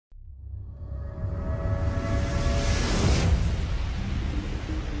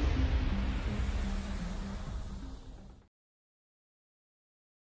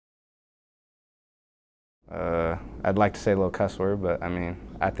I'd like to say a little cuss word, but I mean,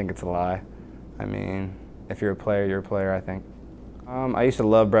 I think it's a lie. I mean, if you're a player, you're a player, I think. I used to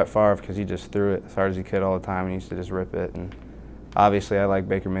love Brett Favre because he just threw it as hard as he could all the time and he used to just rip it. And obviously, I like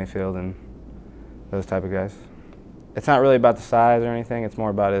Baker Mayfield and those type of guys. It's not really about the size or anything. It's more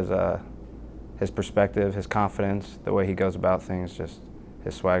about his perspective, his confidence, the way he goes about things, just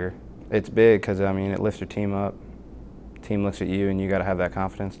his swagger. It's big because, I mean, it lifts your team up. The team looks at you and you got to have that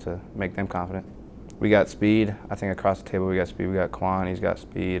confidence to make them confident. We got speed. I think across the table we got speed. We got Quan, he's got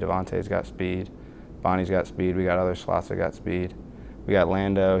speed. Avante's got speed. Bonnie's got speed. We got other slots that got speed. We got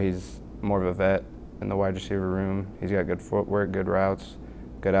Lando, he's more of a vet in the wide receiver room. He's got good footwork, good routes,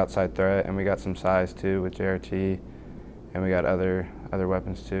 good outside threat, and we got some size too with JRT, and we got other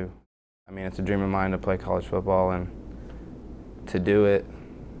weapons too. I mean, it's a dream of mine to play college football, and to do it,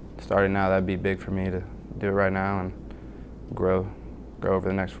 starting now, that'd be big for me to do it right now and grow over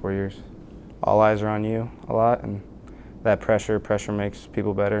the next 4 years. All eyes are on you a lot, and that pressure makes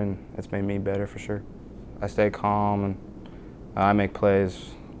people better, and it's made me better for sure. I stay calm, and I make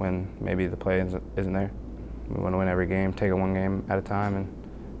plays when maybe the play isn't there. We want to win every game, take it one game at a time, and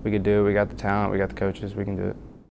we could do it. We got the talent, we got the coaches, we can do it.